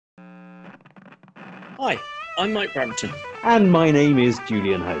Hi, I'm Mike Brampton. And my name is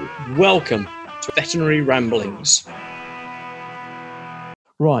Julian Ho. Welcome to Veterinary Ramblings.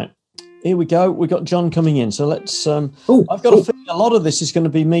 Right, here we go. We've got John coming in. So let's... I've got a feeling a lot of this is going to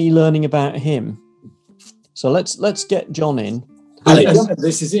be me learning about him. So let's get John in.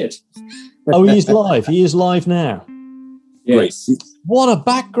 This is it. Oh, he is live. He is live now. Yes. Great. What a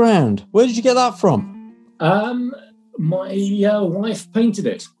background. Where did you get that from? My wife painted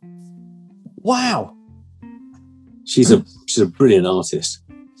it. Wow. She's a brilliant artist.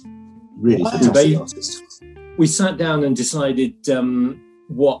 Really fantastic artist. We sat down and decided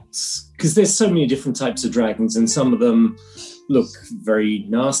because there's so many different types of dragons, and some of them look very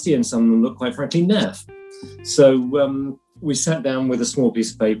nasty and some of them look, quite frankly, naff. So we sat down with a small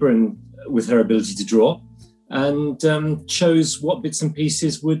piece of paper and with her ability to draw, and chose what bits and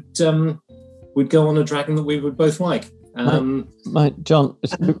pieces would go on a dragon that we would both like. Mate, John,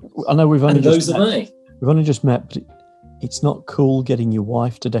 I know we've only just met. We've only just met, but it's not cool getting your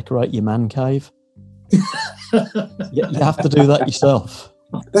wife to decorate your man cave. You have to do that yourself.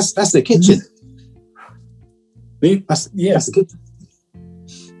 That's the kitchen. That's the kitchen.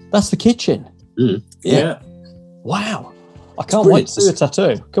 That's the kitchen. Mm. Yeah. Wow. I can't wait to see the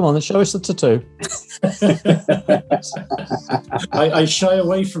tattoo. Come on, then show us the tattoo. I shy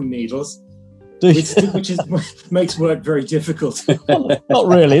away from needles, which makes work very difficult. Well, not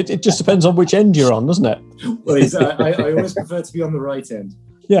really. It just depends on which end you're on, doesn't it? Well, I always prefer to be on the right end.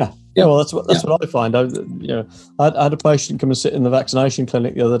 Yeah. Well, that's what I find. I had a patient come and sit in the vaccination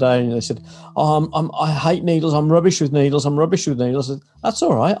clinic the other day, and they said, I hate needles. I'm rubbish with needles. I said, that's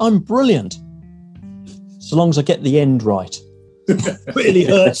all right. I'm brilliant. So long as I get the end right. It really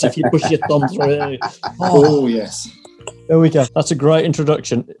hurts if you push your thumb through it. Oh, yes. There we go. That's a great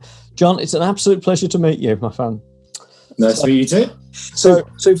introduction. John, it's an absolute pleasure to meet you, my friend. Nice to meet you too. So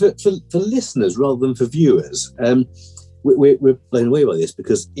for listeners rather than for viewers, we're blown away by this,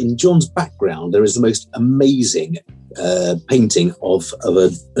 because in John's background there is the most amazing painting of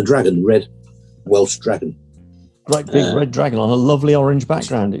a dragon, red Welsh dragon. Great big red dragon on a lovely orange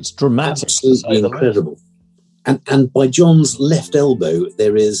background. It's dramatic. Absolutely incredible. And by John's left elbow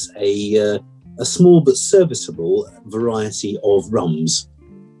there is a small but serviceable variety of rums.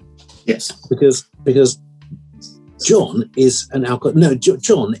 Yes, because John is an alcohol. No,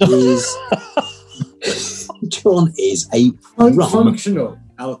 John is John is a functional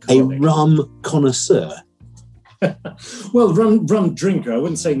alcoholic, a rum connoisseur. Well, rum drinker. I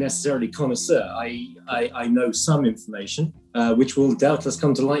wouldn't say necessarily connoisseur. I know some information, which will doubtless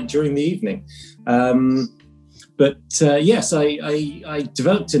come to light during the evening. But yes, I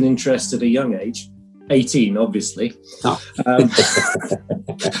developed an interest at a young age, 18, obviously. Oh.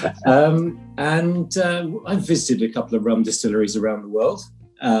 And I've visited a couple of rum distilleries around the world,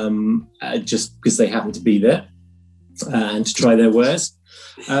 just because they happen to be there and to try their wares.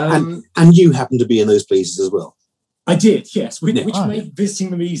 And you happen to be in those places as well. I did, yes, which made visiting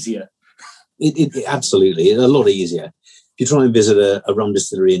them easier. It absolutely, a lot easier. If you try and visit a rum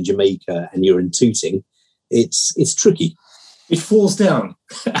distillery in Jamaica and you're in Tooting, it's tricky. It falls down,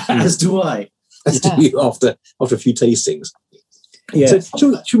 as do I. As do you after a few tastings. Yeah.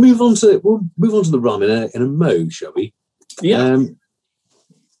 So should we move on to the rum in a mo, shall we? Yeah.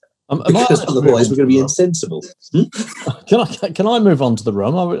 Because otherwise we're going to be insensible. Can I move on to the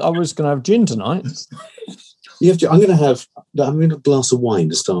rum? I was going to have gin tonight. You have to. I'm going to have a glass of wine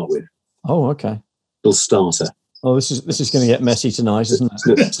to start with. Oh, okay. Little starter. Oh, this is going to get messy tonight, isn't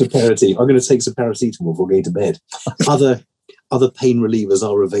it? It's aperitif. I'm going to take some paracetamol before going to bed. Other pain relievers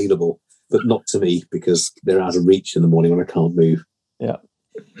are available, but not to me, because they're out of reach in the morning when I can't move. Yeah.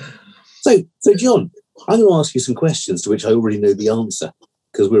 So John, I'm going to ask you some questions to which I already know the answer,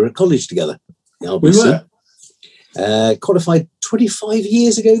 because we were at college together. We were. Qualified 25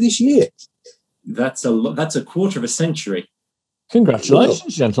 years ago this year. That's a quarter of a century.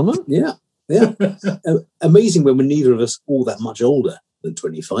 Congratulations, gentlemen. Yeah. Amazing when we're neither of us all that much older than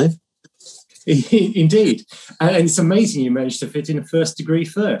 25. Indeed. And it's amazing you managed to fit in a first degree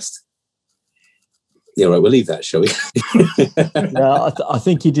first. Yeah, right, we'll leave that, shall we? Yeah, I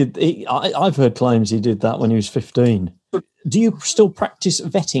think he did. I've heard claims he did that when he was 15. Do you still practice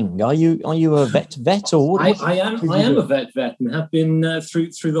vetting? Are you a vet or what? I am a vet and have been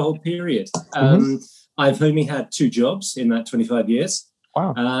through the whole period. I've only had 2 jobs in that 25 years.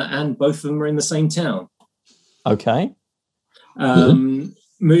 Wow. And both of them are in the same town. Okay.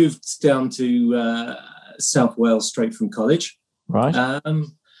 Moved down to South Wales straight from college. Right.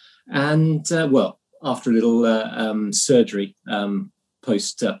 After a little surgery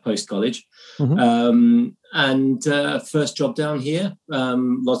post college. Mm-hmm. And first job down here,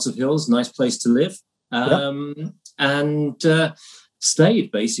 lots of hills, nice place to live. and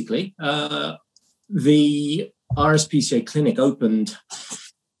stayed, basically. The RSPCA clinic opened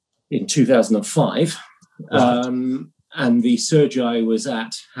in 2005, and the surgery I was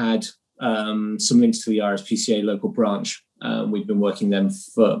at had some links to the RSPCA local branch. We've been working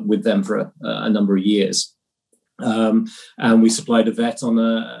with them for a number of years, and we supplied a vet on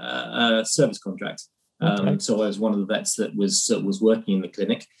a service contract. So I was one of the vets that was working in the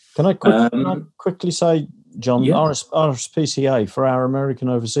clinic. Can I quickly say, John, RSPCA, for our American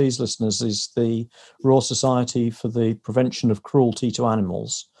overseas listeners, is the Royal Society for the Prevention of Cruelty to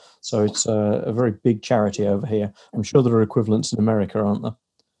Animals. So it's a very big charity over here. I'm sure there are equivalents in America, aren't there?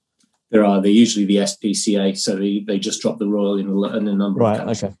 There are. They're usually the SPCA, so they just drop the Royal in a number of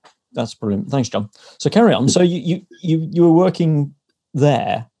countries. Okay. That's brilliant. Thanks, John. So carry on. So you were working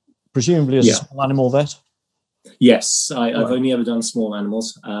there, presumably as a small animal vet? Yes, I've only ever done small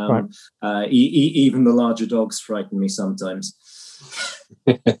animals. Even the larger dogs frighten me sometimes.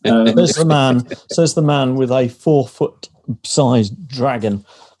 Says the man with a 4-foot sized dragon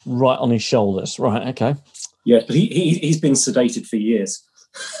right on his shoulders. Right, okay. Yeah, but he's been sedated for years.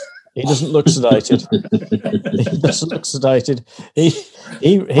 He doesn't look sedated.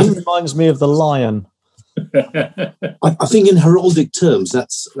 He reminds me of the lion. I think in heraldic terms,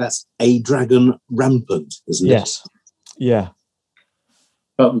 that's a dragon rampant, isn't it? Yes. Yeah.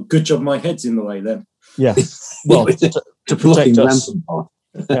 But good job my head's in the way then. Yeah. Well, to protect us.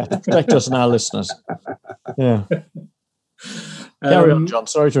 Yeah, to protect us and our listeners. Yeah. Carry on, John.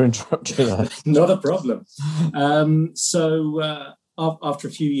 Sorry to interrupt you there. Not a problem. So after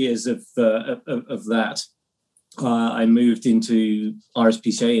a few years of that, I moved into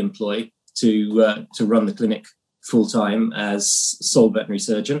RSPCA employ to run the clinic full time as sole veterinary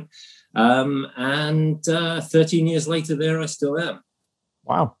surgeon, and 13 years later, there I still am.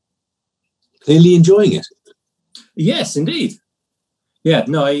 Wow! Clearly enjoying it. Yes, indeed. Yeah,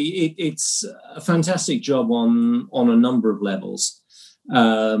 no, it's a fantastic job on a number of levels.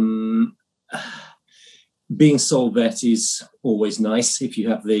 Being sole vet is always nice if you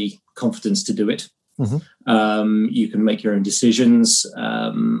have the confidence to do it. Mm-hmm. You can make your own decisions.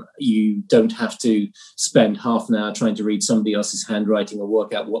 You don't have to spend half an hour trying to read somebody else's handwriting or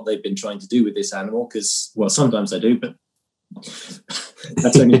work out what they've been trying to do with this animal, because, well, sometimes I do, but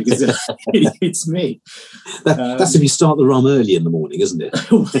that's only because it's me. That's if you start the run early in the morning, isn't it?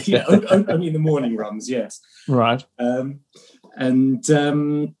 Yeah, only in the morning runs, yes. Right.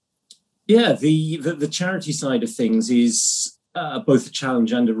 The charity side of things is both a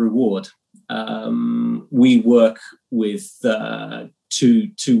challenge and a reward. We work with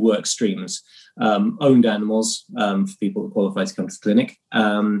two work streams: owned animals for people that qualify to come to the clinic,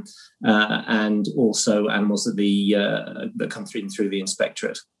 and also animals that come through the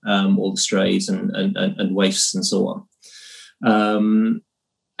inspectorate, all the strays and waifs and so on.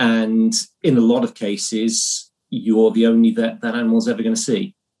 And in a lot of cases, you're the only vet that animal's ever going to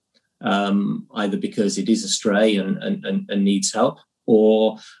see, either because it is a stray and needs help,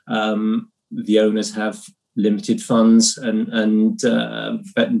 or the owners have limited funds and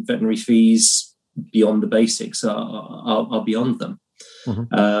veterinary fees beyond the basics are beyond them.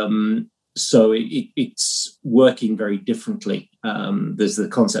 Mm-hmm. So it's working very differently. There's the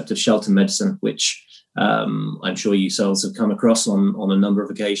concept of shelter medicine, which I'm sure you yourselves have come across on a number of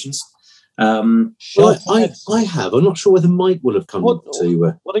occasions. I have. I'm not sure whether Mike will have come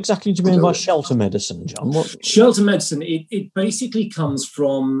to. What exactly do you mean by shelter medicine, John? Shelter medicine, it basically comes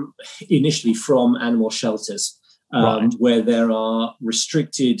initially from animal shelters, where there are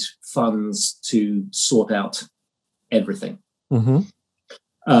restricted funds to sort out everything. Mm-hmm.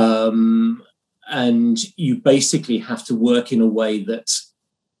 And you basically have to work in a way that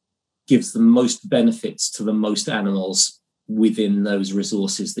gives the most benefits to the most animals within those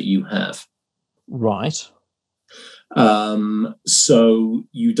resources that you have. Right. So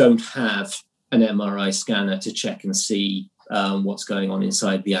you don't have an MRI scanner to check and see what's going on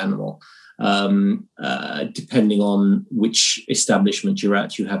inside the animal. Depending on which establishment you're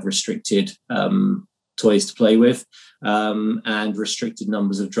at, you have restricted toys to play with and restricted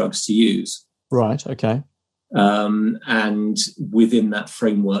numbers of drugs to use. Right, okay. And within that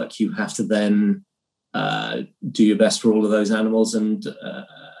framework, you have to then do your best for all of those animals and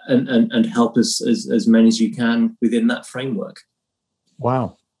help as many as you can within that framework.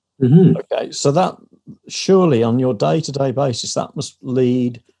 Wow. Mm-hmm. Okay, so that surely on your day-to-day basis, that must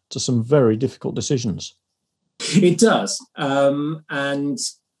lead to some very difficult decisions. It does. And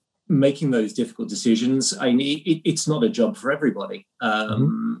making those difficult decisions, it's not a job for everybody.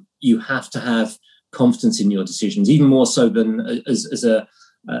 You have to have confidence in your decisions, even more so than as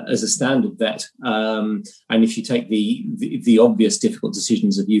as a standard vet. And if you take the obvious difficult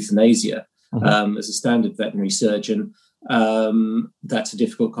decisions of euthanasia as a standard veterinary surgeon, that's a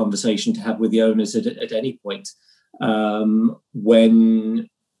difficult conversation to have with the owners at any point. When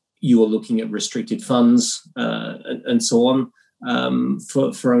you're looking at restricted funds and so on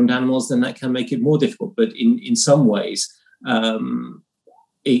for owned animals, then that can make it more difficult. But in some ways,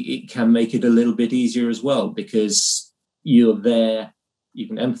 it can make it a little bit easier as well, because you're there, you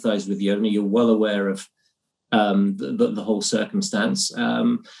can empathise with the owner, you're well aware of the whole circumstance,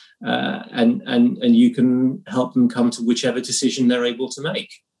 and you can help them come to whichever decision they're able to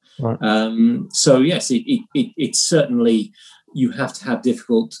make. Right. So yes, it's certainly, you have to have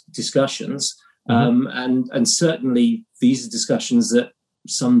difficult discussions, and certainly these are discussions that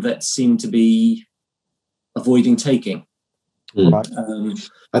some vets seem to be avoiding taking. Right.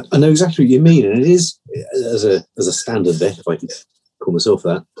 I know exactly what you mean, and it is, as a standard vet, if I can call myself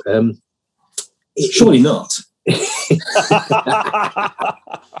that. Surely not.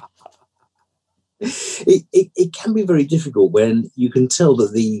 It can be very difficult when you can tell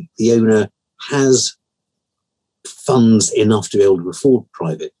that the owner has funds enough to be able to afford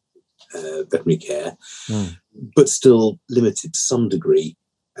private veterinary care, but still limited to some degree.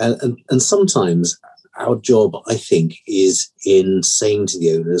 And sometimes our job, I think, is in saying to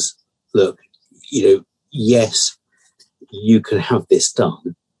the owners, look, yes, you can have this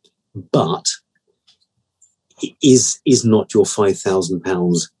done, but is not your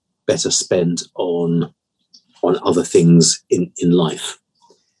 £5,000 better spent on other things in life?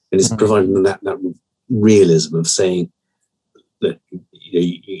 And it's providing them that realism of saying that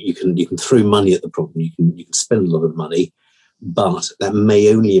you can throw money at the problem, you can spend a lot of money, but that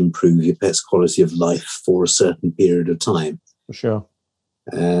may only improve your pet's quality of life for a certain period of time. For sure.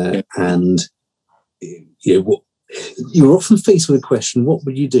 And you're often faced with a question: what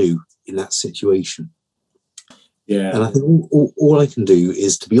would you do in that situation? Yeah. And I think all I can do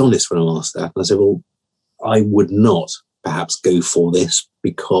is to be honest when I'm asked that. And I say, well, I would not perhaps go for this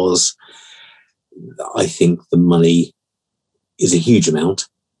because I think the money is a huge amount,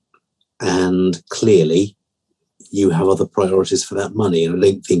 and clearly you have other priorities for that money. And I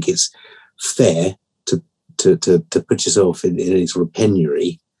don't think it's fair to put yourself in any sort of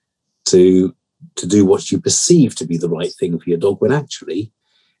penury to do what you perceive to be the right thing for your dog, when actually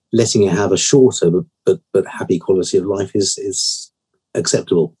letting it have a shorter but happy quality of life is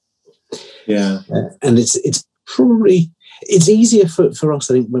acceptable. Yeah. And it's probably, it's easier for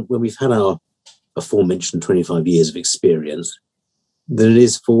us, I think, when we've had our aforementioned 25 years of experience, than it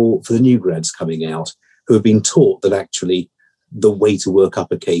is for the new grads coming out who have been taught that actually the way to work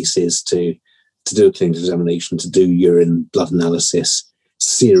up a case is to do a clinical examination, to do urine blood analysis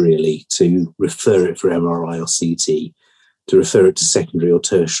serially, to refer it for MRI or CT, to refer it to secondary or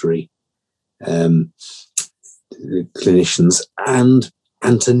tertiary clinicians, and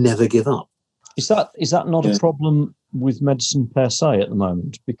to never give up. Is that not a problem with medicine per se at the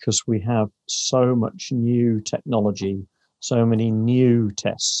moment? Because we have so much new technology, so many new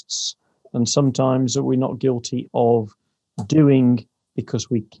tests, and sometimes are we not guilty of doing because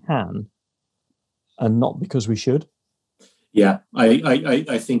we can and not because we should? Yeah,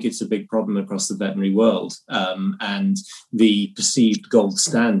 I think it's a big problem across the veterinary world, and the perceived gold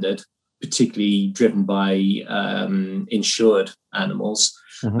standard, particularly driven by insured animals,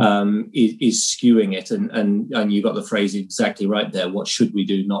 is skewing it. And you got the phrase exactly right there. What should we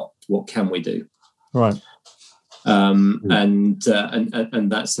do? Not what can we do? Right. And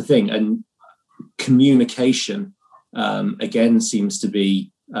that's the thing. And communication again seems to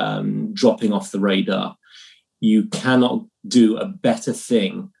be dropping off the radar. You cannot do a better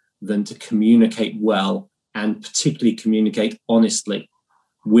thing than to communicate well, and particularly communicate honestly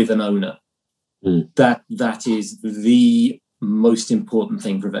with an owner. That is the most important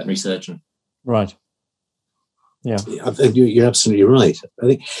thing for a veterinary surgeon. Right. Yeah. I think you're absolutely right. I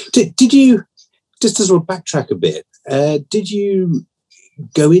think. Did you, just to sort of backtrack a bit, did you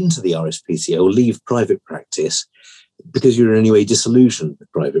go into the RSPCA or leave private practice because you were in any way disillusioned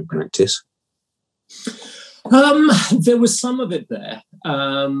with private practice? There was some of it there,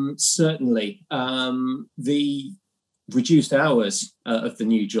 certainly. The reduced hours of the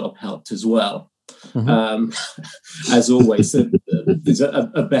new job helped as well. As always, there's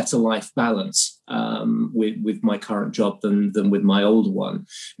a better life balance with my current job than with my old one.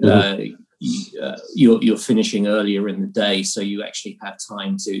 You're finishing earlier in the day, so you actually have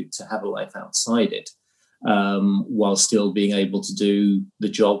time to have a life outside it, while still being able to do the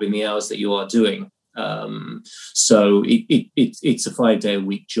job in the hours that you are doing. So it's a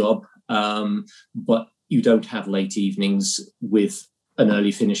 5-day-a-week job, but you don't have late evenings with an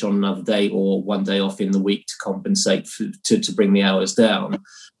early finish on another day or one day off in the week to compensate to bring the hours down.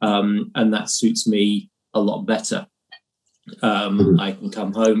 And that suits me a lot better. I can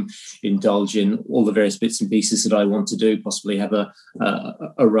come home, indulge in all the various bits and pieces that I want to do, possibly have a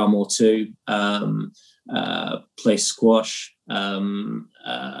rum or two, play squash,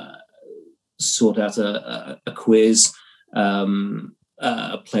 sort out a quiz,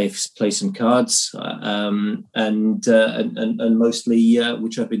 play some cards, and mostly,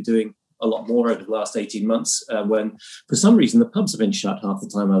 which I've been doing a lot more over the last 18 months, when for some reason the pubs have been shut half the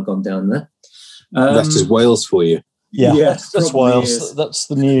time I've gone down there. That's just Wales for you. Yeah, that's Wales. That's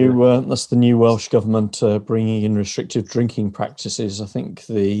the new Welsh government bringing in restrictive drinking practices. I think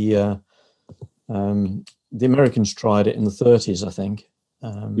the Americans tried it in the 30s. I think.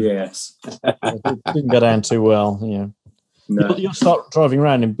 Yes, it didn't go down too well. No. You'll start driving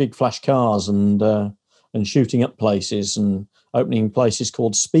around in big flash cars and shooting up places and opening places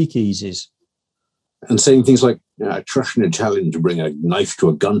called speakeasies, and saying things like, "I trust an Italian to bring a knife to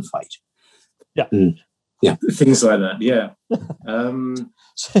a gunfight." Yeah. Yeah, things like that. Yeah.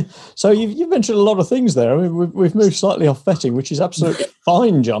 So you've mentioned a lot of things there. I mean, we've moved slightly off betting, which is absolutely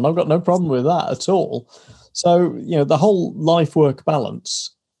fine, John. I've got no problem with that at all. So the whole life-work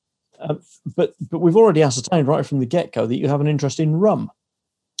balance. But we've already ascertained right from the get-go that you have an interest in rum.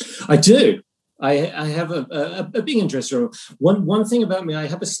 I do. I have a big interest in rum. One thing about me, I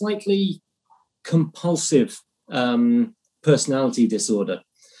have a slightly compulsive personality disorder.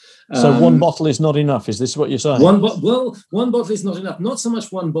 So one bottle is not enough. Is this what you're saying? One bottle is not enough. Not so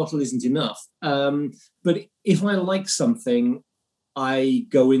much one bottle isn't enough. But if I like something, I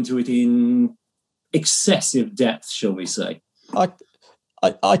go into it in excessive depth, shall we say?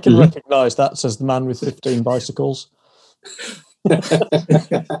 I can recognise that, says the man with 15 bicycles. I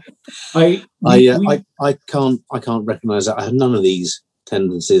can't recognise that. I have none of these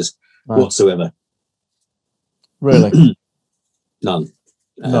tendencies whatsoever. Really? None.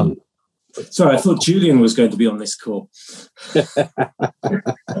 Sorry, I thought Julian was going to be on this call.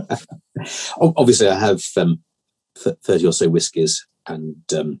 Obviously, I have 30 or so whiskies and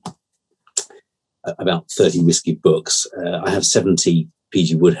about 30 whiskey books. I have 70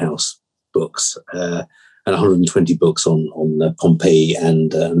 P.G. Wodehouse books and 120 books on Pompeii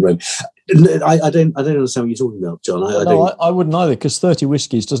and Rome. I don't understand what you're talking about, John. I wouldn't either, because 30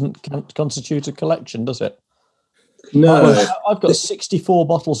 whiskies doesn't constitute a collection, does it? No. I've got 64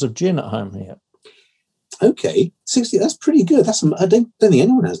 bottles of gin at home here. Okay, 60. That's pretty good. I don't think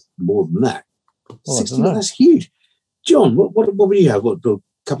anyone has more than that. Well, 60. That's huge. John, what would you have? What, a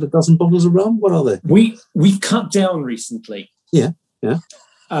couple of dozen bottles of rum? What are they? We've cut down recently. Yeah.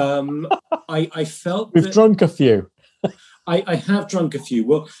 I felt we've drunk a few. I have drunk a few.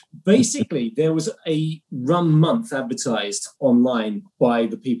 Well, basically, there was a rum month advertised online by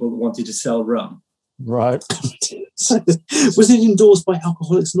the people that wanted to sell rum. Right. So, was it endorsed by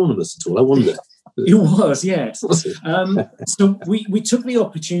Alcoholics Anonymous at all? I wonder. It was, yes. So we took the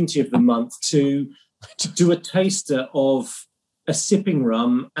opportunity of the month to do a taster of a sipping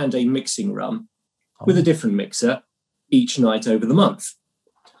rum and a mixing rum with a different mixer each night over the month.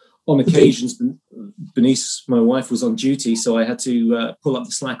 On occasions, Bernice, my wife, was on duty, so I had to pull up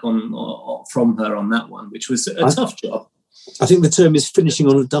the slack from her on that one, which was a tough job. I think the term is finishing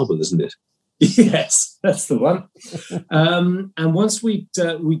on a double, isn't it? Yes, that's the one. And once we'd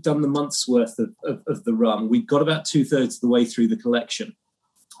done the month's worth of the rum, we got about 2/3 of the way through the collection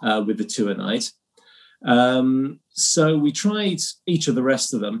with the two a night. So we tried each of the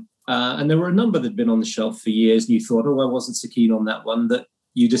rest of them, and there were a number that had been on the shelf for years, and you thought, I wasn't so keen on that one, that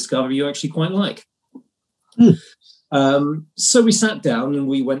you discover you actually quite like. So we sat down and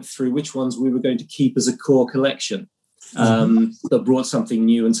we went through which ones we were going to keep as a core collection that brought something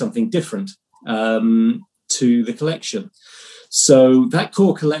new and something different to the collection. So that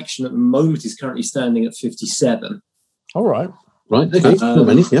core collection at the moment is currently standing at 57. All right. Right, okay. Not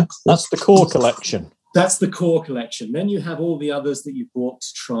many, yeah. That's the core collection. That's the core collection. Then you have all the others that you've bought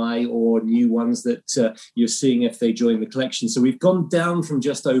to try, or new ones that you're seeing if they join the collection. So we've gone down from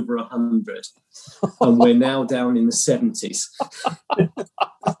just over 100, and we're now down in the 70s.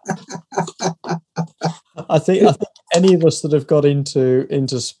 I think any of us that have got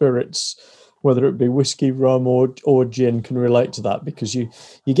into spirits, whether it be whiskey, rum, or gin, can relate to that, because you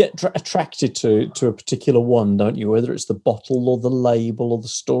get attracted to a particular one, don't you? Whether it's the bottle or the label or the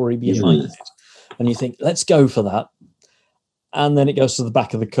story behind it. And you think, let's go for that. And then it goes to the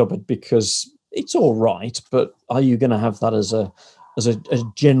back of the cupboard because it's all right, but are you going to have that as a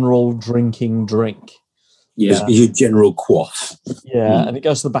general drinking drink? Yeah. Your general quaff. Yeah, and it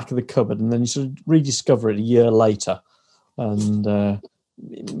goes to the back of the cupboard, and then you sort of rediscover it a year later and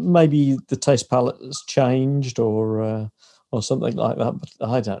maybe the taste palette has changed or something like that, but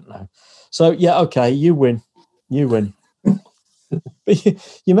I don't know. So yeah, okay, you win. You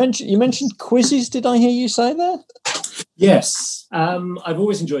mentioned quizzes. Did I hear you say that? Yes, I've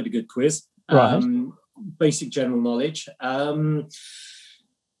always enjoyed a good quiz. Right. Basic general knowledge.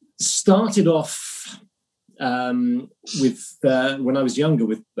 Started off with when I was younger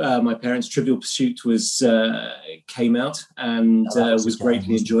with my parents. Trivial Pursuit came out and was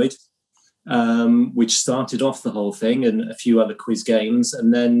greatly enjoyed, which started off the whole thing, and a few other quiz games.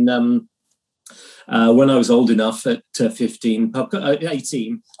 And then when I was old enough at 18,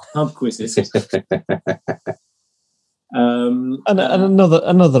 pub quizzes. And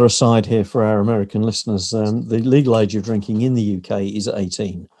another aside here for our American listeners: the legal age of drinking in the UK is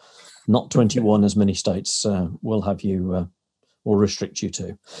 18, not 21, as many states will have you or restrict you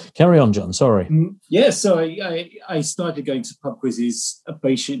to. Carry on, John. Sorry. Yeah, so I started going to pub quizzes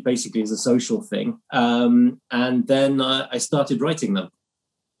basically as a social thing, and then I started writing them,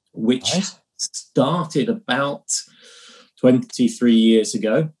 which started about 23 years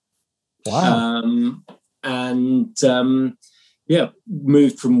ago. Wow.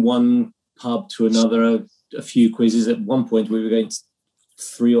 Moved from one pub to another, a few quizzes. At one point we were going to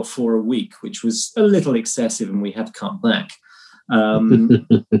 3 or 4 a week, which was a little excessive, and we had to cut back.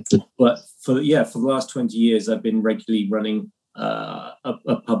 But for the last 20 years I've been regularly running a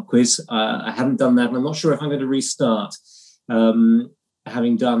pub quiz. I haven't done that, and I'm not sure if I'm going to restart,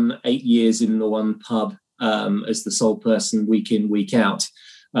 having done 8 years in the one pub as the sole person week in, week out.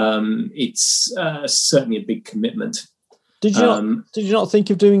 It's certainly a big commitment. Did you not think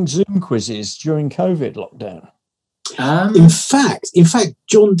of doing Zoom quizzes during COVID lockdown? In fact,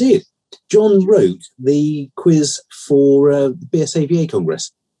 John did. John wrote the quiz for the BSAVA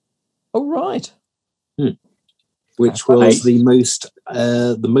Congress. Oh, right. Which was the most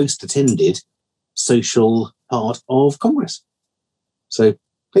attended social part of Congress. So,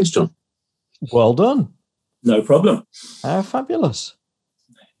 thanks, John. Well done. No problem. How fabulous.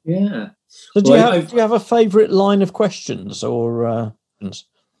 Yeah. So do you have a favourite line of questions or?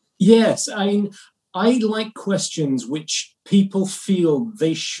 Yes, I like questions which people feel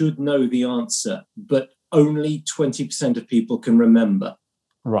they should know the answer, but only 20% of people can remember.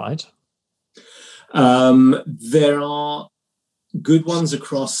 Right. There are good ones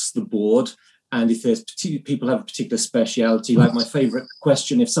across the board, and if there's people have a particular speciality, like my favourite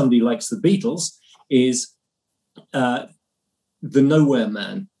question, if somebody likes the Beatles, is the Nowhere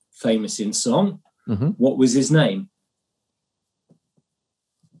Man, famous in song. Mm-hmm. What was his name?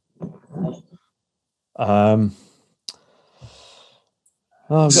 Mr.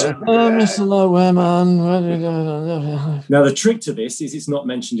 Nowhere Man. Now, the trick to this is it's not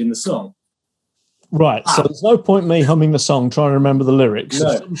mentioned in the song. Right, so there's no point me humming the song, trying to remember the lyrics.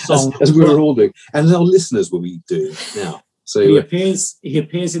 No, as we were all doing, and our listeners will be doing now. So he appears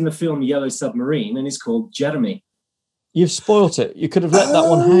in the film Yellow Submarine, and he's called Jeremy. You've spoilt it. You could have let that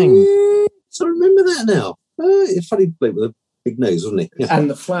one hang. So I remember that now. It's funny bloke with a big nose, wasn't he? Yeah. And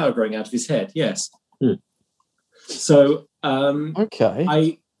the flower growing out of his head. Yes. So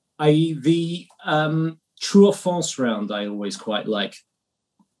okay. The true or false round I always quite like.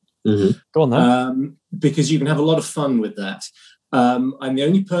 Mm-hmm. Go on then. Because you can have a lot of fun with that. I'm the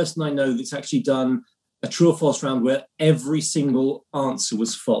only person I know that's actually done a true or false round where every single answer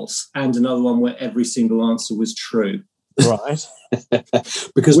was false, and another one where every single answer was true. Right.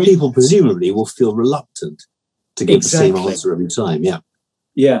 Because people presumably will feel reluctant to give the same answer every time. Yeah.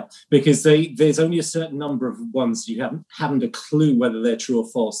 Yeah, because there's only a certain number of ones you haven't a clue whether they're true or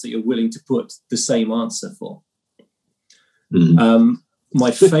false that you're willing to put the same answer for. Mm.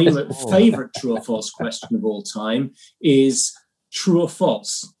 My favorite true or false question of all time is true or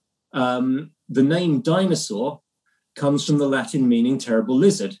false. The name dinosaur comes from the Latin meaning terrible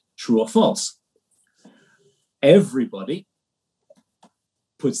lizard. True or false? Everybody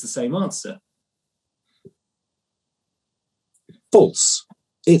puts the same answer. False.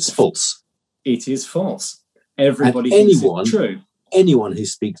 It's false. It is false. Everybody thinks it's true. Anyone who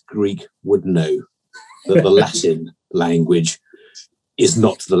speaks Greek would know that the Latin language is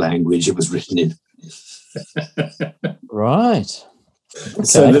not the language it was written in. Right. Okay.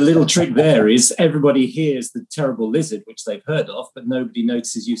 So the little trick there is everybody hears the terrible lizard, which they've heard of, but nobody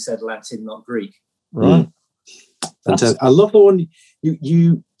notices you said Latin, not Greek. Right. I love the one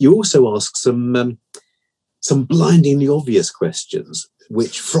you also ask some blindingly obvious questions,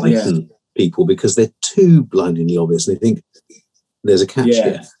 which frighten people because they're too blindingly obvious. They think there's a catch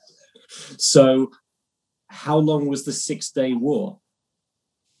here. So, how long was the 6-Day War?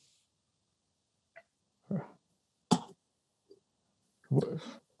 Are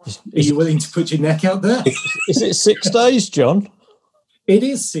you willing to put your neck out there? Is it 6 days, John? It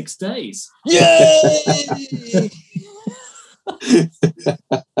is 6 days. Yay!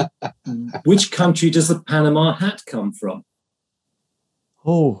 Which country does the Panama hat come from?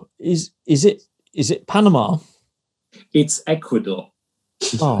 Oh, is it Panama? It's Ecuador.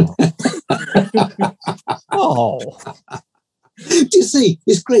 Oh. Oh. Do you see?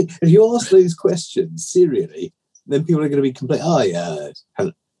 It's great. If you ask those questions serially, then people are going to be complaining. Oh, yeah.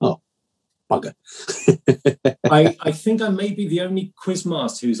 Oh, bugger. I think I may be the only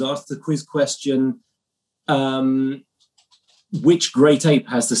quizmaster who's asked the quiz question, which great ape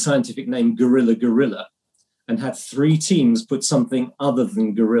has the scientific name gorilla, and had 3 teams put something other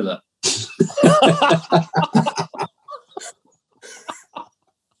than gorilla.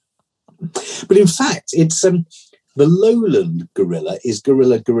 But in fact, it's the lowland gorilla is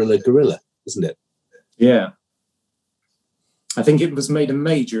gorilla, isn't it? Yeah. I think it was made a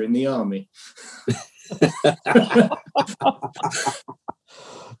major in the army.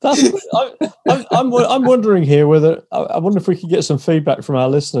 I'm wondering here whether I wonder if we could get some feedback from our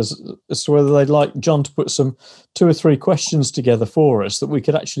listeners as to whether they'd like John to put some 2 or 3 questions together for us that we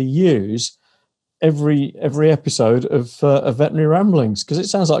could actually use every episode of Veterinary Ramblings, because it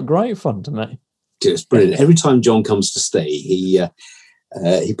sounds like great fun to me. It's brilliant. Every time John comes to stay, he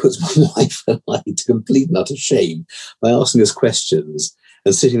puts my wife and I to complete and utter shame by asking us questions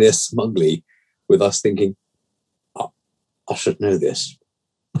and sitting there smugly with us thinking, oh, I should know this.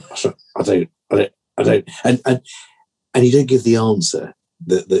 I don't. And you don't give the answer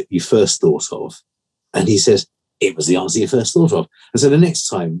that you first thought of. And he says, it was the answer you first thought of. And so the next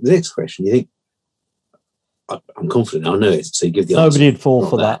question, you think, I'm confident I'll know it. So you give the answer. Nobody'd fall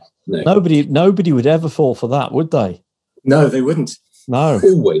for that. No. Nobody would ever fall for that, would they? No, they wouldn't. No.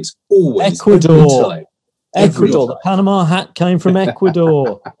 Always. Ecuador. Ecuador. The Panama hat came from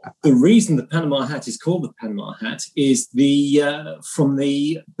Ecuador. The reason the Panama hat is called the Panama hat is from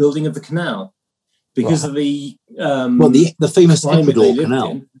the building of the canal, because of the famous Ecuador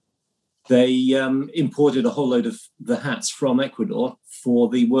canal. They imported a whole load of the hats from Ecuador for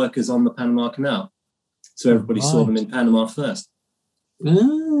the workers on the Panama Canal, so everybody saw them in Panama first. That's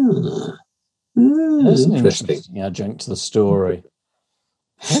an interesting adjunct to the story.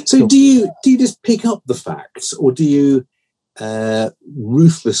 So do you just pick up the facts, or do you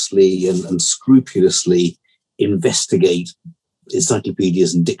ruthlessly and scrupulously investigate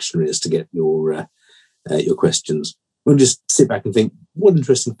encyclopedias and dictionaries to get your questions? Or just sit back and think, what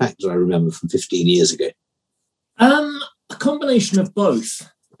interesting fact did I remember from 15 years ago? A combination of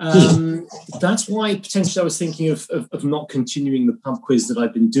both. That's why potentially I was thinking of not continuing the pub quiz that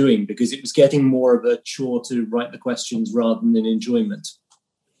I've been doing, because it was getting more of a chore to write the questions rather than an enjoyment.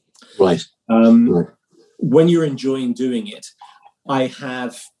 Right. When you're enjoying doing it, I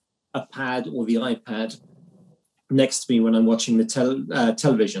have a pad or the iPad next to me when I'm watching the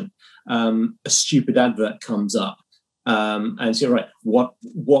television. A stupid advert comes up, and so right,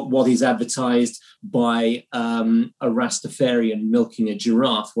 what is advertised by a Rastafarian milking a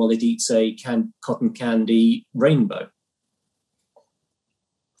giraffe while it eats a cotton candy rainbow?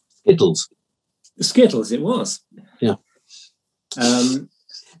 Skittles, it was. Yeah.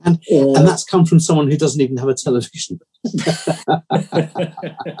 And that's come from someone who doesn't even have a television.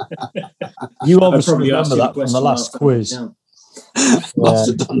 You obviously remember that from the last quiz. Must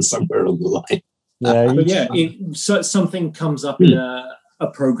have done somewhere along the line. Yeah, but yeah, something comes up in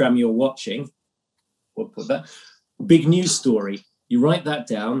a program you're watching. What put that? Big news story. You write that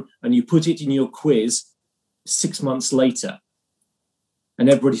down and you put it in your quiz 6 months later, and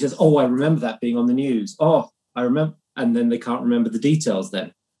everybody says, "Oh, I remember that being on the news. Oh, I remember," and then they can't remember the details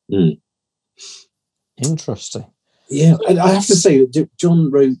then. Interesting. Yeah, and I have to say that John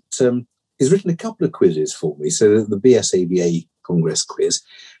wrote. He's written a couple of quizzes for me. So the BSABA Congress quiz,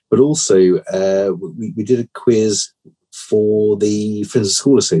 but also we did a quiz for the Friends of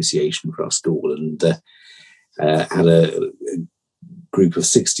School Association for our school, and had a group of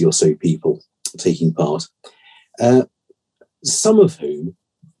 60 or so people taking part. Some of whom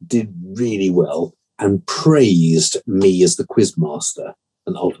did really well and praised me as the quizmaster,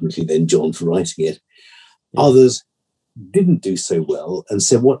 and ultimately then John for writing it. Others didn't do so well and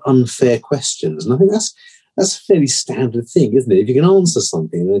said, what unfair questions. And I think that's a fairly standard thing, isn't it? If you can answer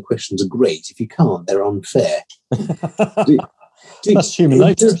something, then the questions are great. If you can't, they're unfair. That's human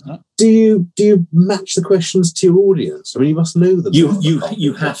nature, isn't it? Do you match the questions to your audience? I mean, you must know them.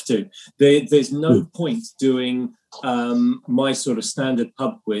 You have to. There's no point doing my sort of standard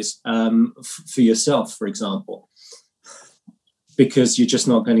pub quiz for yourself, for example, because you're just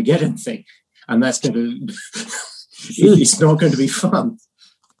not going to get anything, and that's going to it's not going to be fun.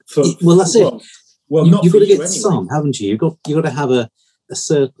 Well, that's it. Well, you've got to get anyway. some, haven't you? You've got to have a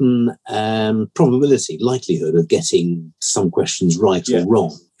certain probability, likelihood of getting some questions right or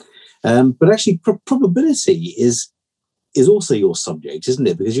wrong. But actually, probability is also your subject, isn't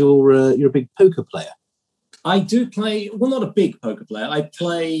it? Because you're a big poker player. I do play, well, not a big poker player. I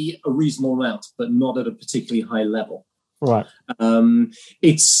play a reasonable amount, but not at a particularly high level. Right.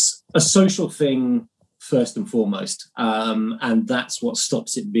 It's a social thing first and foremost, and that's what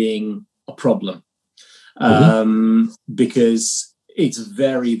stops it being a problem. Because it's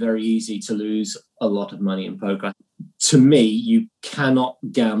very, very easy to lose a lot of money in poker. To me, you cannot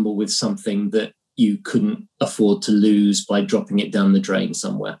gamble with something that you couldn't afford to lose by dropping it down the drain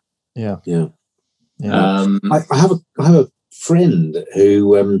somewhere. Yeah. I have a friend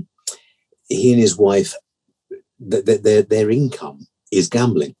who he and his wife, their income is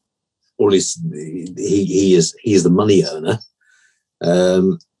gambling, or at least he is the money earner,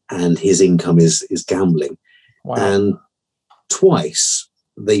 and his income is gambling. Wow. And twice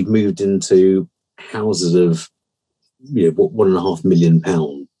they've moved into houses of £1.5 million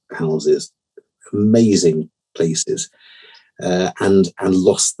houses, amazing places, and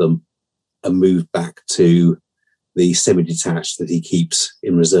lost them and moved back to the semi-detached that he keeps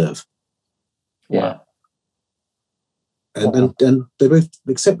in reserve. Yeah. And they both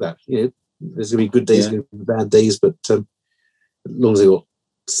accept that. There's going to be good days, going to be bad days, but as long as they've got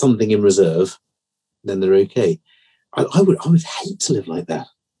something in reserve, then they're okay. I would hate to live like that.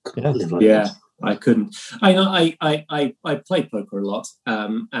 I couldn't. I play poker a lot,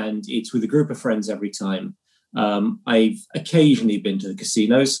 and it's with a group of friends every time. I've occasionally been to the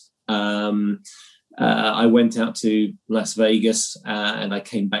casinos. I went out to Las Vegas, and I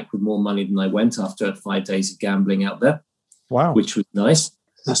came back with more money than I went after 5 days of gambling out there. Wow, which was nice.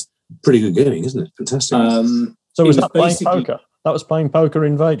 That's pretty good going, isn't it? Fantastic. So was that playing poker? That was playing poker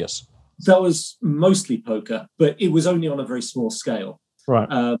in Vegas? That was mostly poker, but it was only on a very small scale.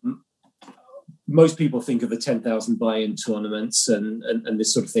 Right. Most people think of the 10,000 buy-in tournaments and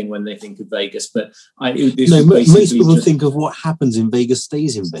this sort of thing when they think of Vegas, but most people think of what happens in Vegas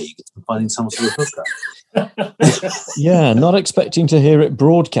stays in Vegas and finding some sort of hookup. Yeah, not expecting to hear it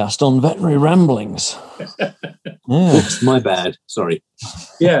broadcast on Veterinary Ramblings. Oops, my bad. Sorry.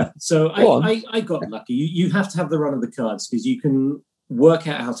 Yeah, so I got lucky. You have to have the run of the cards because you can work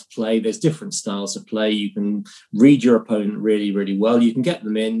out how to play. There's different styles of play. You can read your opponent really, really well. You can get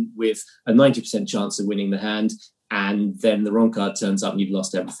them in with a 90% chance of winning the hand, and then the wrong card turns up and you've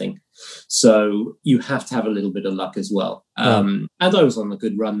lost everything. So you have to have a little bit of luck as well. And I was on a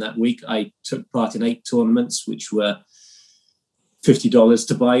good run that week. I took part in 8 tournaments, which were $50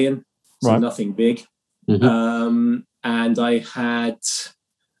 to buy in, so nothing big. Mm-hmm. And I had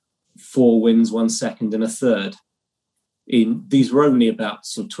 4 wins, 1 second, and a third. These were only about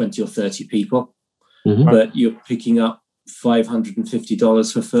sort of 20 or 30 people, but you're picking up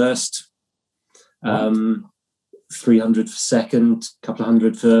 $550 for first, $300 for second, a couple of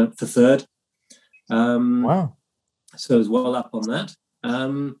hundred for third. Wow! So I was well up on that,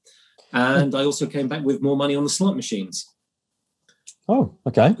 and I also came back with more money on the slot machines. Oh,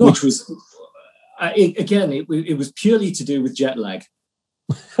 okay. Which was it was purely to do with jet lag.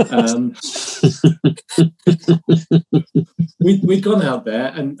 We'd gone out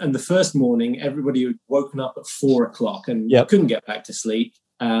there, and the first morning everybody had woken up at 4:00 and couldn't get back to sleep.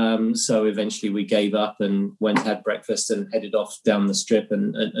 So eventually we gave up and went, had breakfast, and headed off down the strip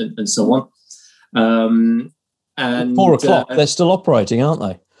and so on. And 4:00, they're still operating, aren't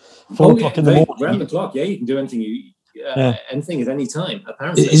they? 4:00 in the morning. Round the clock, you can do anything anything at any time.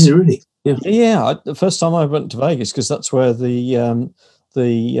 Apparently, is it really? Yeah. The first time I went to Vegas, because that's where the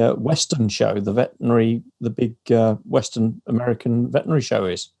Western show, the big Western American veterinary show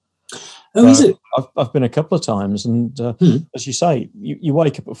is. Oh, is it? I've been a couple of times, and as you say, you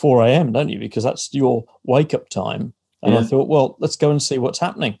wake up at 4 a.m., don't you? Because that's your wake up time. And I thought, well, let's go and see what's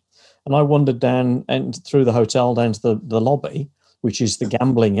happening. And I wandered down and through the hotel down to the lobby, which is the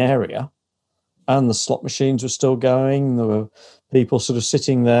gambling area, and the slot machines were still going. There were people sort of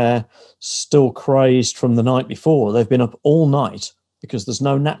sitting there, still crazed from the night before. They've been up all night because there's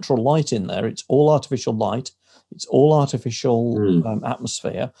no natural light in there. It's all artificial light. It's all artificial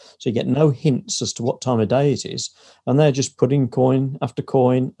atmosphere. So you get no hints as to what time of day it is. And they're just putting coin after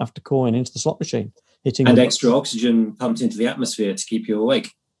coin after coin into the slot machine. And extra oxygen pumped into the atmosphere to keep you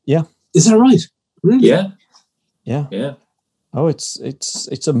awake. Yeah. Is that right? Really? Yeah. Oh,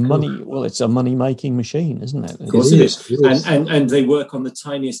 it's a money making machine, isn't it? Of course it is. And they work on the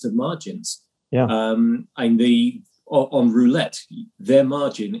tiniest of margins. Yeah. And on roulette, their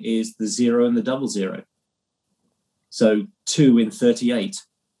margin is the 0 and the 00. So 2 in 38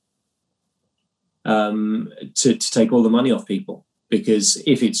 to take all the money off people. Because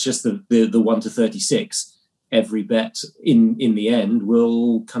if it's just the 1 to 36, every bet in the end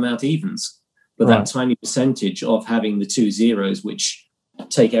will come out evens. But that tiny percentage of having the 2 zeros, which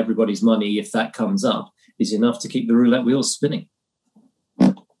take everybody's money if that comes up, is enough to keep the roulette wheels spinning.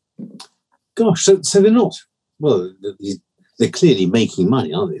 Gosh, so they're not, well, they're clearly making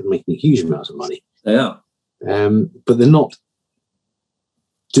money, aren't they? They're making a huge amount of money. They are. But they're not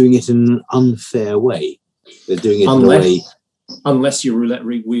doing it in an unfair way. They're doing it in a way... Unless your roulette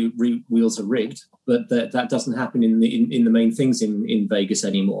wheels are rigged, but that doesn't happen in the main things in Vegas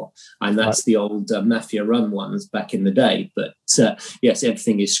anymore, and that's the old mafia run ones back in the day. But yes,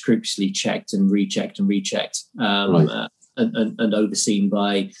 everything is scrupulously checked and rechecked and rechecked, and overseen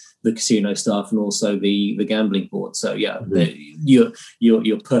by the casino staff and also the gambling board. So yeah, you're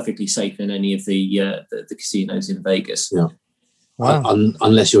perfectly safe in any of the casinos in Vegas. Yeah, wow.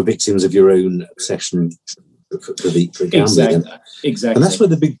 Unless you're victims of your own obsession. For gambling. Exactly. And that's where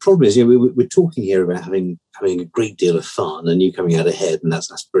the big problem is. We're talking here about having a great deal of fun and you coming out ahead, and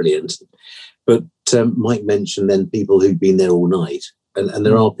that's brilliant. But Mike mentioned then people who've been there all night, and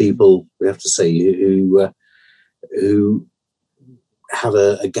there are people, we have to say, who have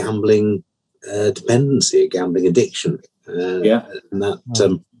a gambling dependency, a gambling addiction. And that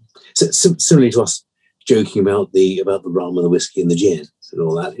similarly to us joking about the rum and the whiskey and the gin and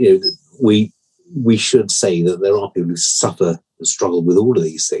all that, we should say that there are people who suffer and struggle with all of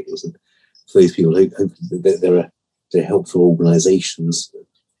these things, and for those people, there are helpful organisations,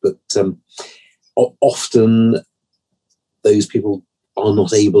 but often those people are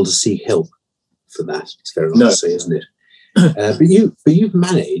not able to seek help for that. It's fair enough to say, isn't it? But you've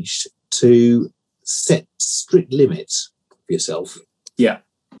managed to set strict limits for yourself,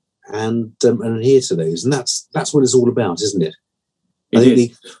 and adhere to those, and that's what it's all about, isn't it? I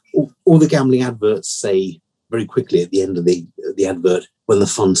think all the gambling adverts say very quickly at the end of the advert, when the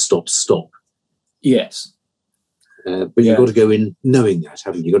fun stops, stop. Yes. But you've got to go in knowing that,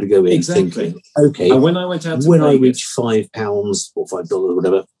 haven't you? You've got to go in thinking, okay, and when I went out to when Vegas, I reach £5 or $5 or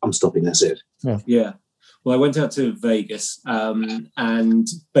whatever, I'm stopping, that's it. Yeah. Well, I went out to Vegas and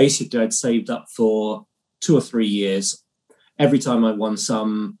basically I'd saved up for 2 or 3 years. Every time I won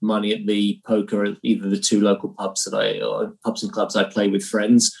some money at the poker, at either the 2 local pubs or pubs and clubs I play with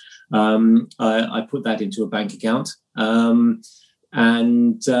friends, I put that into a bank account. That's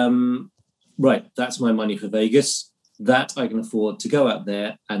my money for Vegas. That I can afford to go out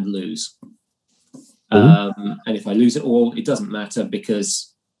there and lose. And if I lose it all, it doesn't matter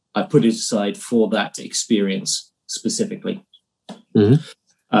because I put it aside for that experience specifically.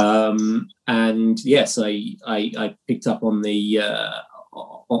 And yes, I picked up on the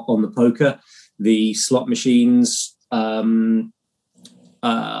poker, the slot machines. I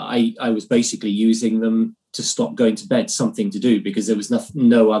was basically using them to stop going to bed, something to do, because there was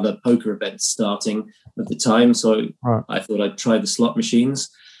no other poker events starting at the time. So I thought I'd try the slot machines.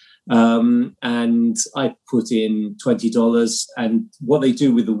 And I put in $20. And what they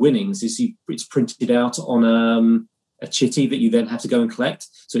do with the winnings is it's printed out on a chitty that you then have to go and collect.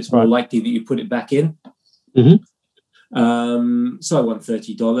 So it's more likely that you put it back in. So I won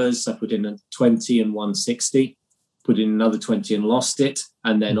 $30. I put in a 20 and won 60. Put in another 20 and lost it.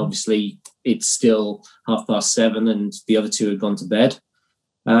 And then obviously it's still 7:30 and the other 2 had gone to bed.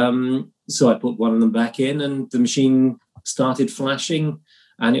 So I put one of them back in and the machine started flashing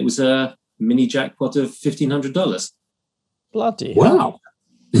and it was a mini jackpot of $1,500. Bloody wow.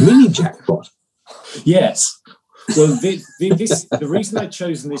 Mini jackpot. Yes. Well, the reason I'd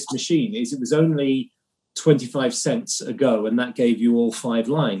chosen this machine is it was only 25 cents a go, and that gave you all 5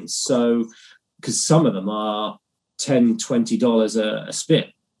 lines. So, because some of them are $10, $20 a spin.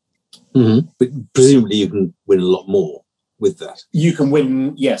 But presumably you can win a lot more with that. You can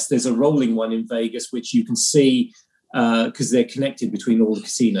win, yes. There's a rolling one in Vegas, which you can see because they're connected between all the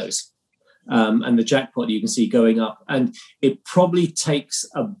casinos. And the jackpot you can see going up, and it probably takes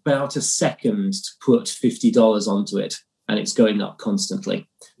about a second to put $50 onto it, and it's going up constantly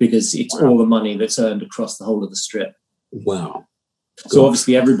because it's all the money that's earned across the whole of the strip. Wow. So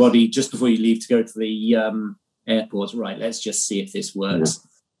obviously everybody, just before you leave to go to the airport, right, let's just see if this works.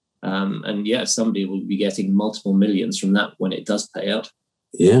 And somebody will be getting multiple millions from that when it does pay out.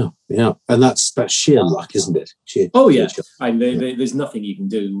 Yeah. And that's sheer luck, isn't it? There's nothing you can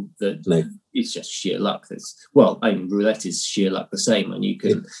do it's just sheer luck. Roulette is sheer luck the same, and you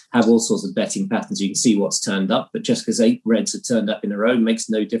can have all sorts of betting patterns. You can see what's turned up, but just because 8 reds have turned up in a row makes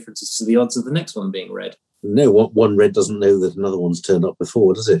no difference as to the odds of the next one being red. No, one red doesn't know that another one's turned up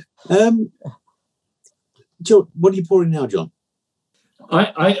before, does it? John, what are you pouring now, John?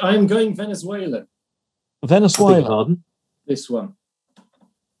 I'm going Venezuelan. Venezuela. Pardon? This one.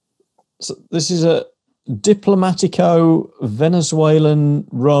 So this is a Diplomatico Venezuelan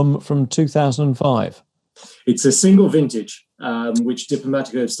rum from 2005. It's a single vintage, which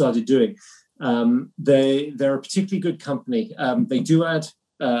Diplomatico have started doing. They're a particularly good company. They do add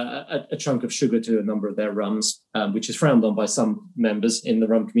a chunk of sugar to a number of their rums, which is frowned on by some members in the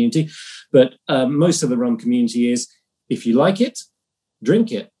rum community. But most of the rum community is, if you like it,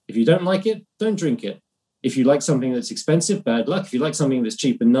 drink it. If you don't like it, don't drink it. If you like something that's expensive, bad luck. If you like something that's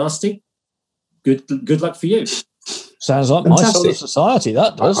cheap and nasty, good luck for you. Sounds like my sort of society.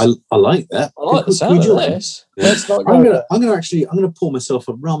 That does. I like that. I like the sound of this. Let's not go. I'm going to pour myself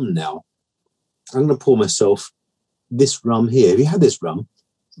a rum now. I'm going to pour myself this rum here. Have you had this rum?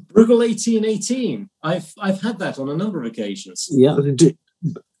 Brugal 1818. I've had that on a number of occasions. Yeah,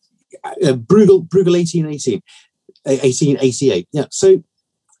 Brugal 1818, 1888. Yeah. So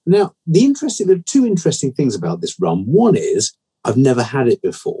now there are two interesting things about this rum. One is I've never had it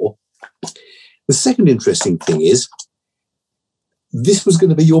before. The second interesting thing is this was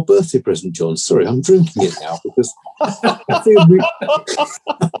going to be your birthday present, John. Sorry, I'm drinking it now because I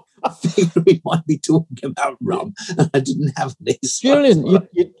figured we might be talking about rum and I didn't have this. Julian,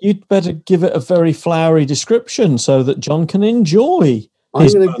 you'd better give it a very flowery description so that John can enjoy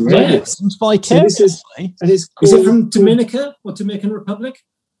his presents vicariously. Is it from Dominica or Dominican Republic?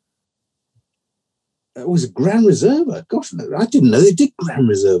 It was a Grand Reserva. Gosh, I didn't know they did Grand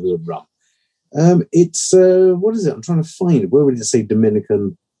Reservas of rum. It's what is it? I'm trying to find it. Where would it say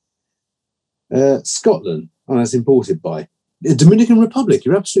Dominican? Scotland. Oh, that's imported by the Dominican Republic.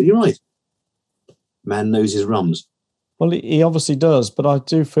 You're absolutely right. Man knows his rums. Well, he obviously does, but I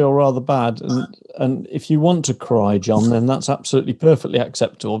do feel rather bad. And if you want to cry, John, then that's absolutely perfectly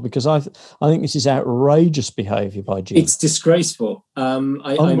acceptable because I think this is outrageous behaviour by Jim. It's disgraceful. I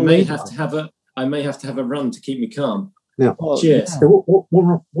may have to have a run to keep me calm. Now, cheers. Yeah. So what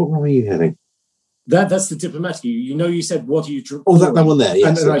rum are you having? That's the Diplomatic. You said, what are you drinking? Oh, that one there, yes.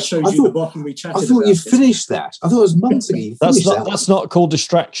 And then I showed you the bottle we chatted about. I thought you finished that. I thought it was months ago. That's not called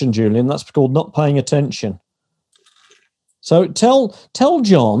distraction, Julian. That's called not paying attention. So tell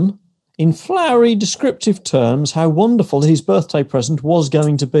John, in flowery descriptive terms, how wonderful his birthday present was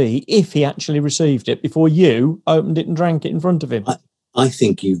going to be if he actually received it before you opened it and drank it in front of him. I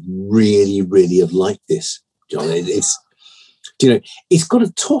think you really, really have liked this, John. It's got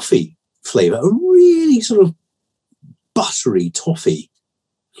a toffee flavour, a really sort of buttery toffee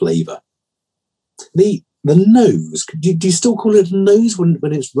flavour. The nose, do you still call it a nose when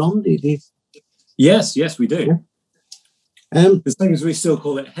it's rum? Yes, we do. Yeah. The same as we still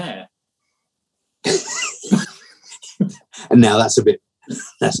call it hair. And now that's a bit.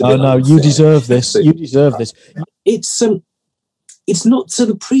 No, you deserve this. You deserve this. It's not so.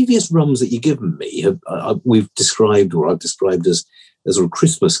 The previous rums that you've given me, I've described as a sort of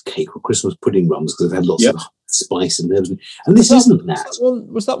Christmas cake or Christmas pudding rums because they've had lots of spice and herbs. And this isn't that.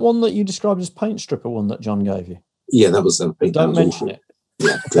 Was that one that you described as paint stripper one that John gave you? Yeah, that was. Don't mention it.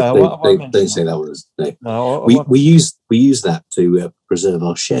 Yeah, okay, don't say that was. No, we use that to preserve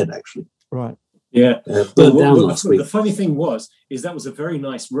our shed, actually. Right. Yeah. The funny thing is that was a very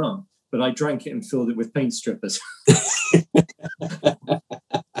nice rum, but I drank it and filled it with paint strippers.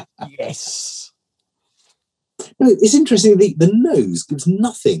 Yes. No, it's interesting. The nose gives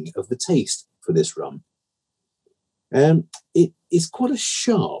nothing of the taste for this rum. It is quite a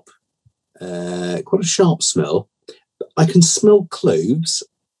sharp smell. I can smell cloves.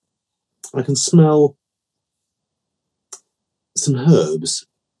 I can smell some herbs,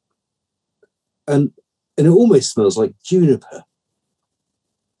 and it almost smells like juniper,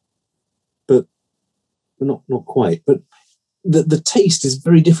 but not quite. But the taste is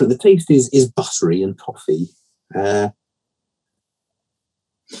very different. The taste is buttery and toffee. There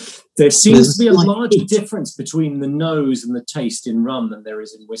seems to be a larger difference between the nose and the taste in rum than there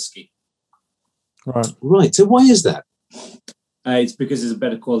is in whiskey. Right. So why is that? It's because there's a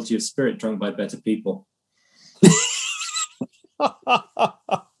better quality of spirit drunk by better people.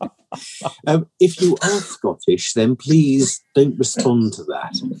 If you are Scottish, then please don't respond to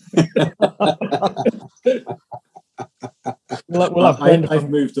that. I've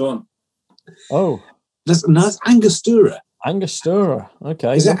moved on. Oh. That's Angostura. Angostura,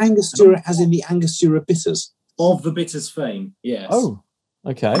 okay. Is that Angostura as in the Angostura bitters? Of the bitters fame, yes. Oh,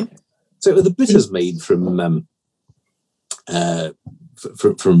 okay. So are the bitters made from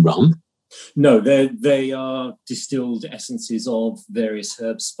rum? No, they are distilled essences of various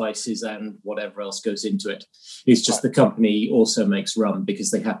herbs, spices, and whatever else goes into it. It's just the company also makes rum because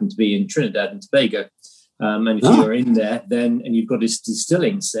they happen to be in Trinidad and Tobago. And if you're in there, and you've got a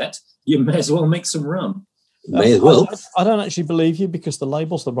distilling set, you may as well make some rum. May as well. I don't actually believe you because the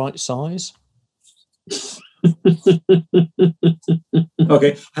label's the right size.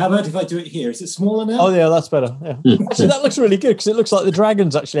 Okay, how about if I do it here? Is it smaller now? Oh yeah, that's better. Yeah, actually, that looks really good because it looks like the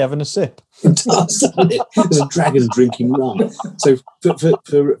dragon's actually having a sip. It does, doesn't it? There's a dragon drinking rum. So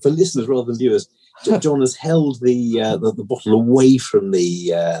for listeners rather than viewers, John has held the bottle away from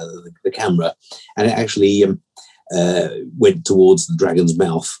the camera, and it actually went towards the dragon's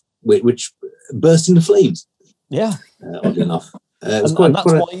mouth, which burst into flames. Yeah, oddly enough. And that's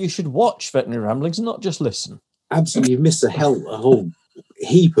why you should watch Veterinary Ramblings and not just listen. Absolutely, you've missed a whole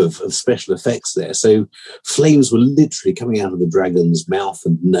heap of special effects there. So flames were literally coming out of the dragon's mouth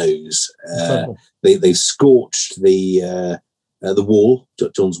and nose. They scorched the wall,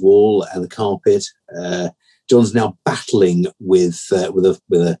 John's wall, and the carpet. John's now battling with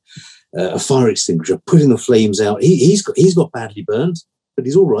a fire extinguisher, putting the flames out. He's got badly burned, but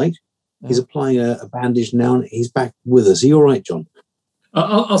he's all right. Yeah. He's applying a bandage now, and he's back with us. Are you all right, John?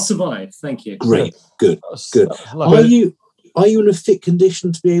 I'll survive. Thank you. Great. Good. Are you in a fit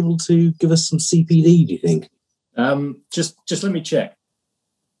condition to be able to give us some CPD, do you think? Just let me check.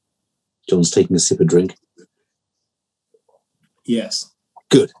 John's taking a sip of drink. Yes.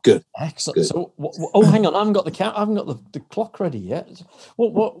 Good. Excellent. Good. So, hang on. I haven't got the clock ready yet.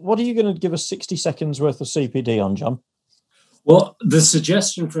 What are you going to give us 60 seconds worth of CPD on, John? Well, the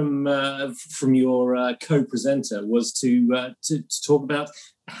suggestion from your co-presenter was to talk about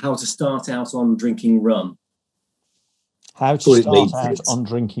how to start out on drinking rum. How to start out on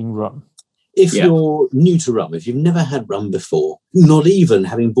drinking rum. If you're new to rum, if you've never had rum before, not even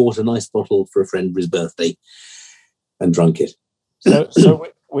having bought a nice bottle for a friend for his birthday and drunk it. So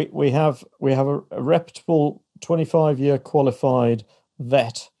we have a reputable 25-year qualified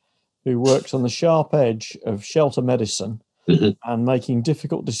vet who works on the sharp edge of shelter medicine. Mm-hmm. And making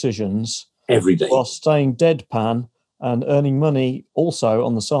difficult decisions every day while staying deadpan and earning money also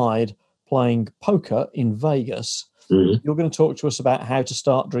on the side playing poker in Vegas. Mm-hmm. You're going to talk to us about how to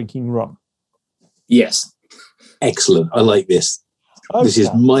start drinking rum. Yes. Excellent. I like this. Okay. This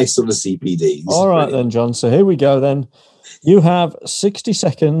is my sort of CPD. All right then, John. So here we go then. You have 60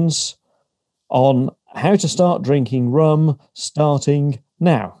 seconds on how to start drinking rum starting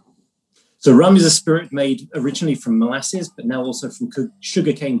now. So rum is a spirit made originally from molasses, but now also from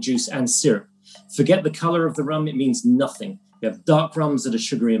sugarcane juice and syrup. Forget the color of the rum, it means nothing. You have dark rums that are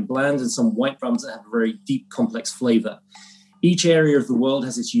sugary and bland, and some white rums that have a very deep, complex flavor. Each area of the world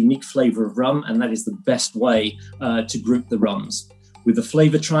has its unique flavor of rum, and that is the best way to group the rums. With the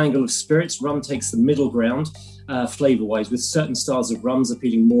flavor triangle of spirits, rum takes the middle ground flavor-wise, with certain styles of rums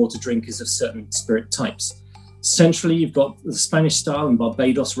appealing more to drinkers of certain spirit types. Centrally, you've got the Spanish style and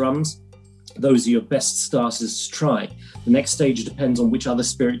Barbados rums. Those are your best starters to try. The next stage depends on which other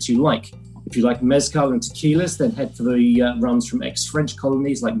spirits you like. If you like mezcal and tequilas, then head for the rums from ex-French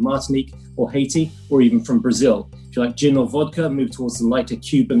colonies like Martinique or Haiti, or even from Brazil. If you like gin or vodka, move towards the lighter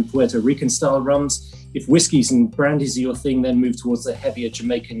Cuban, Puerto Rican style rums. If whiskies and brandies are your thing, then move towards the heavier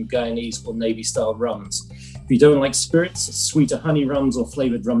Jamaican, Guyanese or Navy style rums. If you don't like spirits, sweeter honey rums or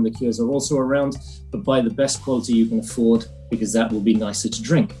flavored rum liqueurs are also around, but buy the best quality you can afford because that will be nicer to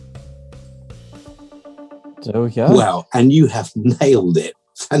drink. There we go. Wow, and you have nailed it.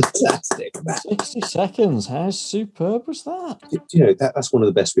 Fantastic. 60 seconds. How superb was that? You know, that's one of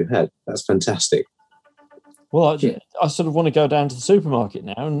the best we've had. That's fantastic. Well, I sort of want to go down to the supermarket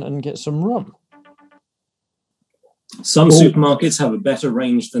now and get some rum. Some supermarkets have a better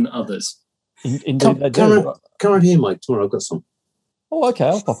range than others. Indeed, they do. Come on here, Mike. Tomorrow I've got some. Oh, okay.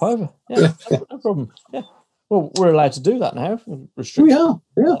 I'll pop over. Yeah, no problem. Yeah. Well, we're allowed to do that now. We are.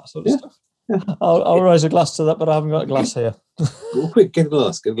 Yeah. That sort of stuff. Yeah. I'll raise a glass to that, but I haven't got a glass here. Well, quick, get a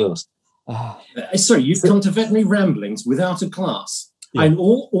glass. Sorry, you've come to Veterinary Ramblings without a glass. Yeah. And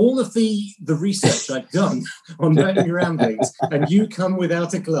all of the research I've done on Veterinary Ramblings, and you come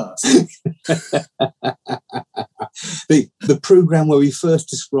without a glass. The programme where we first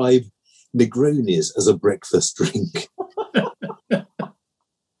describe Negronis as a breakfast drink.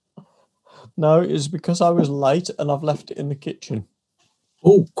 No, it's because I was late and I've left it in the kitchen.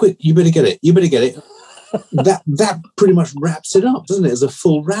 Oh, quick, you better get it. That pretty much wraps it up, doesn't it, as a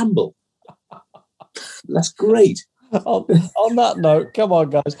full ramble? That's great. On that note, come on,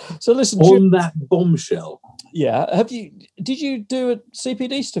 guys. So listen. That bombshell. Yeah. Did you do a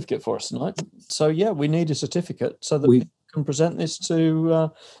CPD certificate for us tonight? So, yeah, we need a certificate so that we can present this to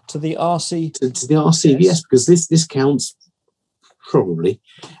the RC. To the RC, yes, because this counts probably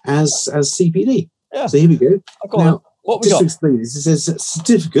as CPD. Yeah. So here we go. Now, what we got? To explain this, it says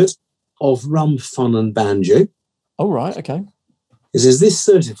certificate of rum, fun, and banjo. Oh, right, okay. It says, this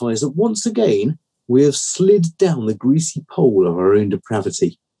certifies that once again, we have slid down the greasy pole of our own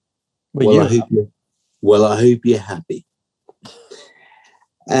depravity. Well, I hope you're happy.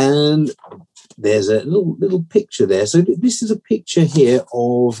 And there's a little picture there. So this is a picture here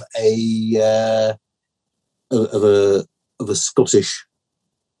of a Scottish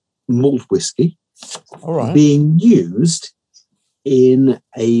malt whiskey, all right, being used in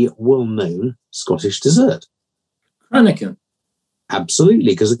a well-known Scottish dessert. Cranachan.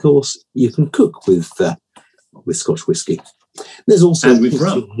 Absolutely, because of course you can cook with Scotch whiskey. There's also and with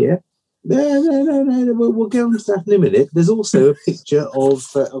rum here. No. We'll get on to that in a minute. There's also a picture of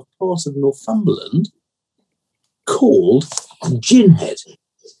part of Northumberland called Ginhead.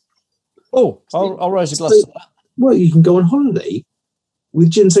 Oh, I'll raise a glass to that. Well, you can go on holiday with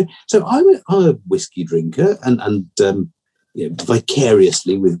gin. So I'm a whiskey drinker, and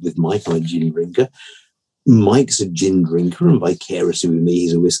vicariously with Mike, I'm a gin drinker. Mike's a gin drinker, and vicariously with me,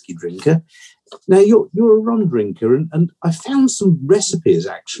 he's a whiskey drinker. Now you're a rum drinker, and I found some recipes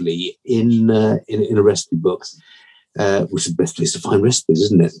actually in a recipe book, which is the best place to find recipes,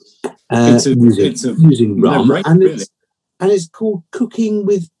 isn't it? Using rum, no, right, and really. it's called Cooking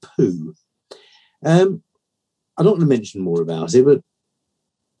with Poo. I don't want to mention more about it, but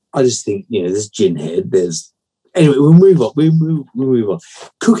I just think there's Ginhead. Anyway, we'll move on. We move on.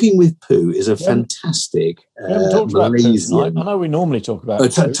 Cooking with Poo is a fantastic. We haven't talked about poo tonight. I know we normally talk about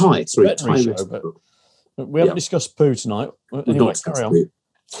Thai. Sorry, Thai show, but we haven't discussed poo tonight. Anyway, carry on.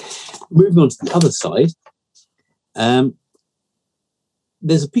 Moving on to the other side.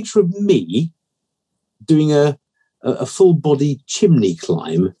 There's a picture of me doing a full body chimney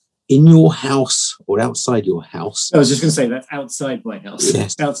climb in your house or outside your house. I was just going to say that's outside my house,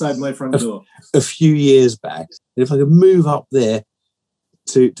 yes. Outside my front door. A few years back. And if I could move up there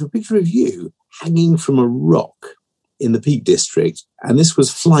to a picture of you hanging from a rock in the Peak District, and this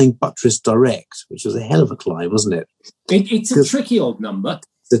was Flying Buttress Direct, which was a hell of a climb, wasn't it? It's a tricky old number.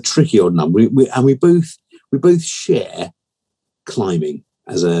 It's a tricky old number. We both share climbing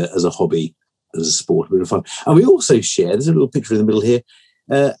as a hobby, as a sport, a bit of fun. And we also share, there's a little picture in the middle here,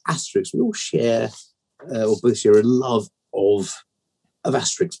 Asterix. We all share, or both share, a love of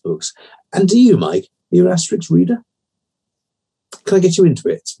Asterix books. And do you, Mike? Are you an Asterix reader? Can I get you into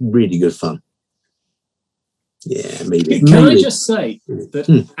it? It's really good fun. Yeah, maybe. Can I just say that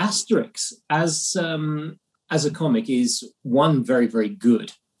Asterix as a comic is one very, very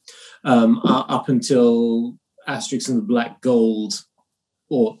good. Up until Asterix and the Black Gold,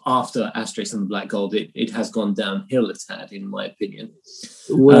 or after Asterix and the Black Gold, it has gone downhill a tad, in my opinion.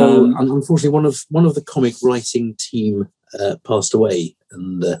 Well, unfortunately, one of the comic writing team passed away,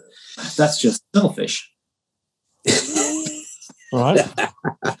 and that's just selfish. Right.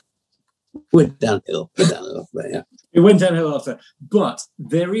 Went downhill. Yeah. It went downhill after. But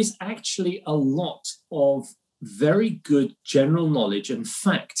there is actually a lot of very good general knowledge and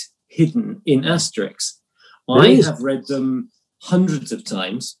fact hidden in Asterix. I have read them hundreds of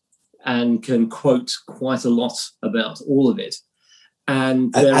times and can quote quite a lot about all of it.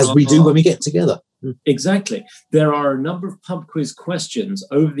 And as we do when we get together. Exactly. There are a number of pub quiz questions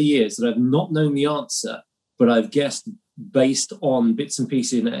over the years that I've not known the answer, but I've guessed based on bits and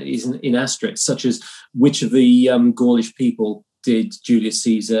pieces in Asterix, such as which of the Gaulish people did Julius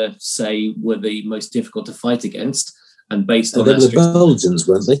Caesar say were the most difficult to fight against? And based on Asterix, the Belgians,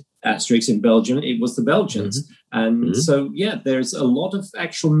 weren't they? Asterix in Belgium, it was the Belgians. And so, there's a lot of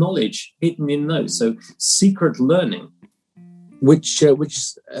actual knowledge hidden in those. So secret learning. Which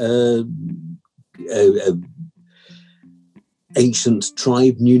ancient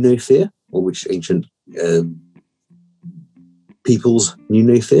tribe knew no fear? Or which ancient peoples knew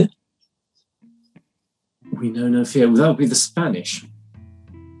no fear? We know no fear. Well, that would be the Spanish.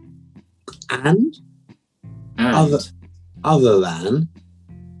 And? Other than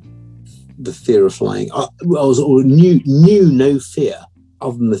the fear of flying, or knew no fear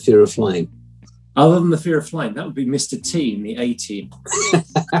other than the fear of flying. Other than the fear of flying, that would be Mr. T in the A-Team.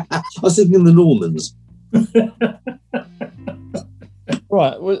 I was thinking of the Normans.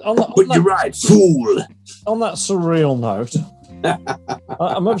 Right. Well, you're right, fool. On that surreal note,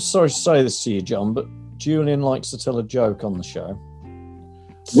 I'm ever sorry to say this to you, John, but Julian likes to tell a joke on the show.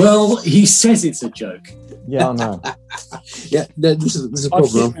 Well, he says it's a joke. Yeah, I know. This is a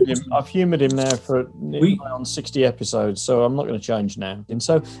problem. I've humoured him now for on 60 episodes, so I'm not going to change now. And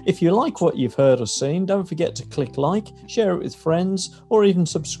so if you like what you've heard or seen, don't forget to click like, share it with friends, or even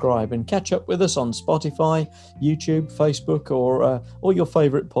subscribe and catch up with us on Spotify, YouTube, Facebook, or your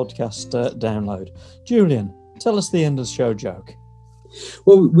favourite podcast download. Julian, tell us the end of the show joke.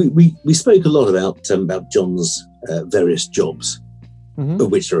 Well, we spoke a lot about John's various jobs,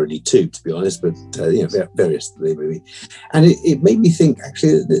 of which there are only two, to be honest, but various they may be. And it made me think,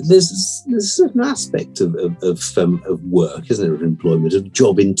 actually, that there's a certain aspect of work, isn't there, of employment, of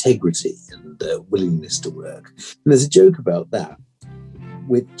job integrity and willingness to work. And there's a joke about that,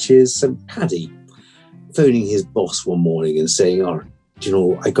 which is Paddy phoning his boss one morning and saying, "Oh, do you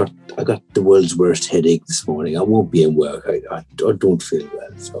know, I got the world's worst headache this morning. I won't be in work. I don't feel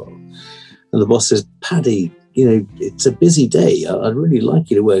well at all." And the boss says, "Paddy, it's a busy day. I'd really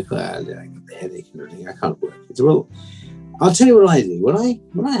like you to work." I got the headache and everything. I can't work. He said, "Well, I'll tell you what I do.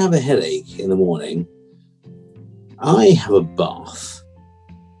 When I have a headache in the morning, I have a bath,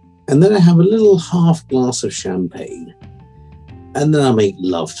 and then I have a little half glass of champagne, and then I make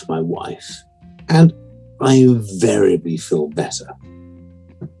love to my wife, and I invariably feel better.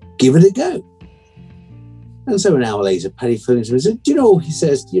 Give it a go." And so an hour later, Paddy phones him and said, "Do you know," he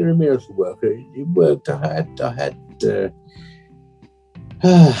says, "you're a miracle worker. It worked. I had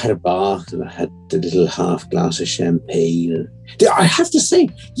a bath and I had a little half glass of champagne. And I have to say,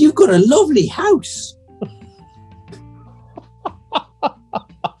 you've got a lovely house."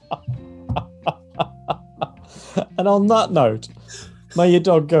 And on that note, may your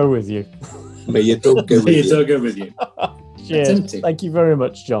dog go with you. May your dog go with you. Dog go with you. Cheers. Thank you very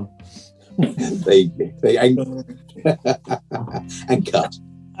much, John. And cut.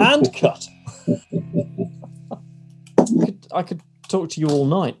 And cut. I could talk to you all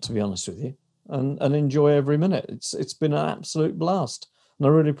night, to be honest with you, and enjoy every minute. It's been an absolute blast, and I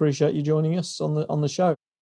really appreciate you joining us on the show.